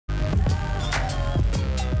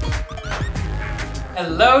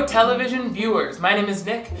Hello television viewers, my name is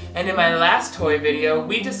Nick, and in my last toy video,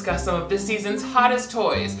 we discussed some of this season's hottest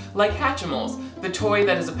toys, like Hatchimals, the toy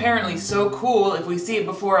that is apparently so cool if we see it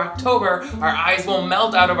before October, our eyes will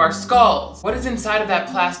melt out of our skulls. What is inside of that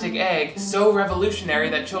plastic egg so revolutionary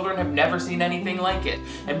that children have never seen anything like it?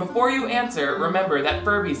 And before you answer, remember that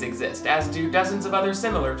Furbies exist, as do dozens of other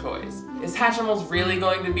similar toys. Is Hatchimals really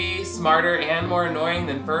going to be smarter and more annoying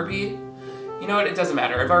than Furby? You know what, it doesn't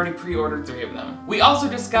matter, I've already pre-ordered 3 of them. We also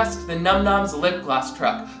discussed the Noms lip gloss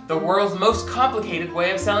truck, the world's most complicated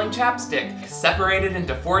way of selling chapstick, separated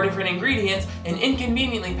into 4 different ingredients and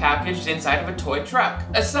inconveniently packaged inside of a toy truck.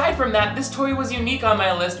 Aside from that, this toy was unique on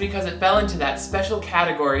my list because it fell into that special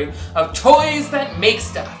category of toys that make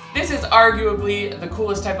stuff. This is arguably the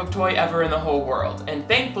coolest type of toy ever in the whole world, and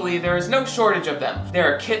thankfully there is no shortage of them.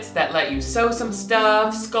 There are kits that let you sew some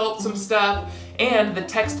stuff, sculpt some stuff, and the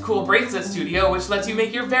Text Cool Bracelet Studio, which lets you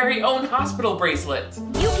make your very own hospital bracelets.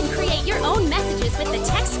 You can create your own messages with the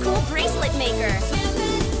Text Cool Bracelet Maker.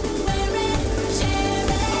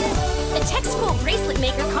 The Text Cool Bracelet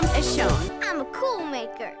Maker comes as shown. I'm a cool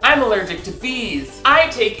maker. I'm allergic to bees. I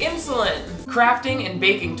take insulin. Crafting and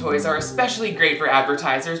baking toys are especially great for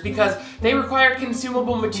advertisers because they require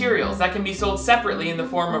consumable materials that can be sold separately in the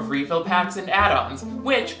form of refill packs and add-ons,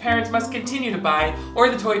 which parents must continue to buy or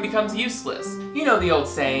the toy becomes useless. You know the old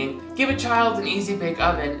saying, give a child an Easy Bake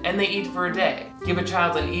Oven and they eat for a day. Give a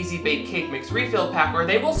child an Easy Bake Cake Mix refill pack or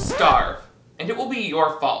they will starve, and it will be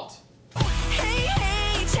your fault.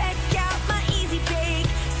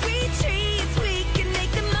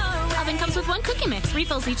 With 1 cookie mix,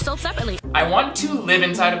 refills each sold separately. I want to live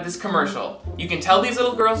inside of this commercial. You can tell these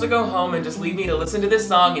little girls to go home and just leave me to listen to this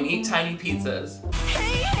song and eat tiny pizzas.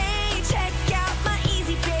 Hey, check out my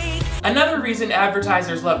Easy Bake. Another reason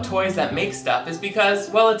advertisers love toys that make stuff is because,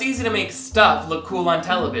 well, it's easy to make stuff look cool on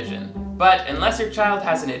television. But unless your child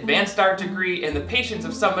has an advanced art degree and the patience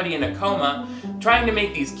of somebody in a coma, trying to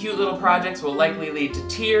make these cute little projects will likely lead to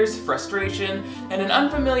tears, frustration, and an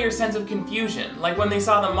unfamiliar sense of confusion, like when they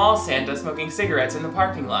saw the mall Santa smoking cigarettes in the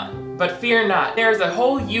parking lot. But fear not, there is a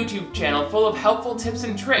whole YouTube channel full of helpful tips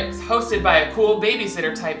and tricks, hosted by a cool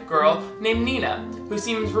babysitter type girl named Nina, who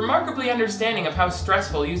seems remarkably understanding of how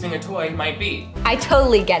stressful using a toy might be. I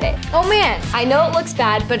totally get it. Oh man, I know it looks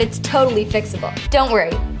bad, but it's totally fixable. Don't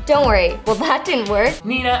worry. Don't worry. Well, that didn't work.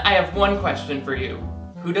 Nina, I have one question for you.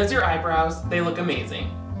 Who does your eyebrows? They look amazing.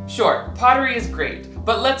 Sure, pottery is great,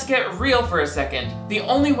 but let's get real for a second. The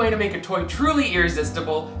only way to make a toy truly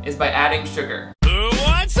irresistible is by adding sugar. Who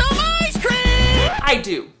wants some ice cream? I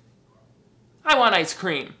do. I want ice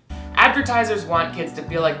cream. Advertisers want kids to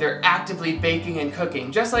feel like they're actively baking and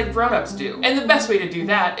cooking, just like grown-ups do. And the best way to do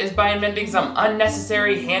that is by inventing some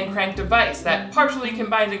unnecessary hand-cranked device that partially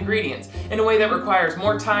combines ingredients in a way that requires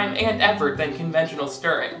more time and effort than conventional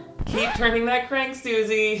stirring. Keep turning that crank,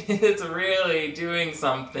 Susie. It's really doing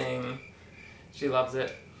something. She loves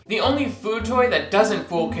it. The only food toy that doesn't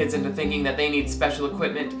fool kids into thinking that they need special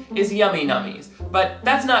equipment is Yummy Nummies. But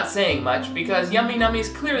that's not saying much because Yummy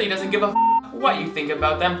Nummies clearly doesn't give a what you think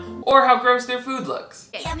about them or how gross their food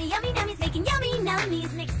looks. Yummy, yummy nummies making yummy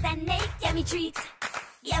nummies, mix and make yummy treats.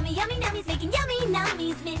 Yummy, yummy nummies making yummy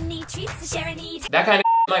nummies, mini treats to share and eat. That kind of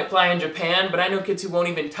might fly in Japan, but I know kids who won't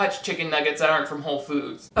even touch chicken nuggets that aren't from Whole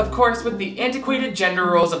Foods. Of course, with the antiquated gender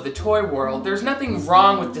roles of the toy world, there's nothing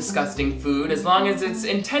wrong with disgusting food as long as it's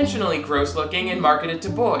intentionally gross looking and marketed to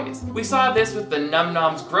boys. We saw this with the Num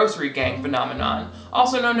Noms grocery gang phenomenon,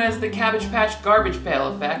 also known as the Cabbage Patch garbage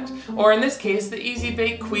pail effect, or in this case, the Easy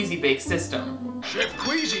Bake Queasy Bake system. Chef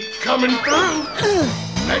Queasy coming through.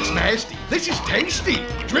 That's nasty. This is tasty.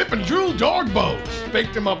 Drip and drool dog bones.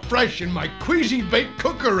 Baked them up fresh in my Queasy Bake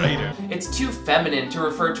Cookerator. It's too feminine to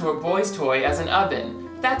refer to a boy's toy as an oven.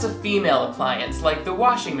 That's a female appliance, like the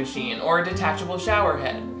washing machine or a detachable shower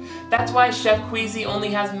head. That's why Chef Queasy only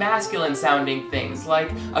has masculine-sounding things,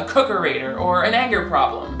 like a cookerator or an anger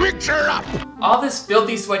problem. Mix her up! All this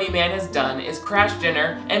filthy, sweaty man has done is crash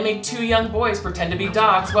dinner and make 2 young boys pretend to be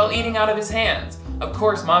dogs while eating out of his hands. Of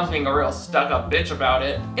course, Mom's being a real stuck-up bitch about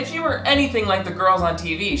it. If she were anything like the girls on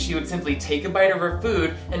TV, she would simply take a bite of her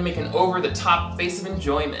food and make an over-the-top face of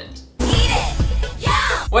enjoyment. Eat it!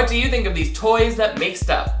 Yeah! What do you think of these toys that make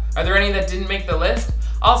stuff? Are there any that didn't make the list?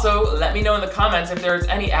 Also, let me know in the comments if there's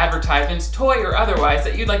any advertisements, toy or otherwise,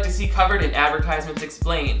 that you'd like to see covered in Advertisements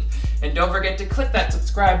Explained. And don't forget to click that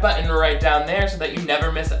subscribe button right down there so that you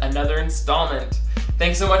never miss another installment.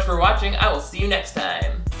 Thanks so much for watching. I will see you next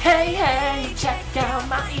time. Hey, hey, check out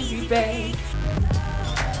my Easy Bake.